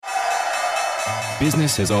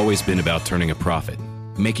Business has always been about turning a profit,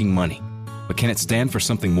 making money. But can it stand for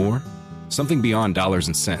something more? Something beyond dollars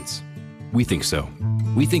and cents? We think so.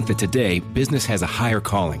 We think that today, business has a higher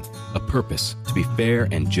calling, a purpose to be fair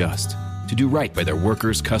and just, to do right by their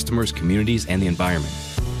workers, customers, communities, and the environment.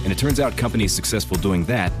 And it turns out companies successful doing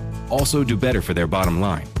that also do better for their bottom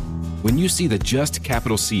line. When you see the Just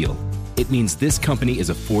Capital seal, it means this company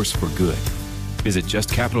is a force for good. Visit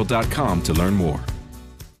justcapital.com to learn more.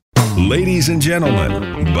 Ladies and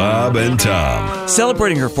gentlemen, Bob and Tom.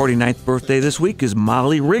 Celebrating her 49th birthday this week is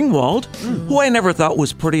Molly Ringwald, who I never thought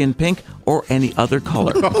was pretty in pink or any other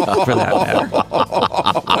color, for that matter.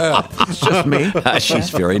 It's just me.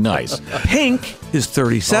 She's very nice. Pink is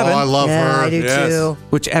 37. Oh, I love her. I do too.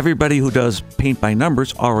 Which everybody who does paint by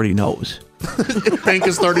numbers already knows. Pink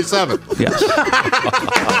is 37. Yes.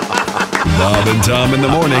 Bob and Tom in the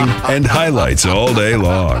morning and highlights all day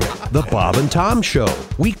long. The Bob and Tom Show,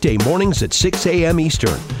 weekday mornings at 6 a.m.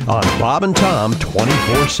 Eastern on Bob and Tom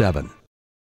 24/7.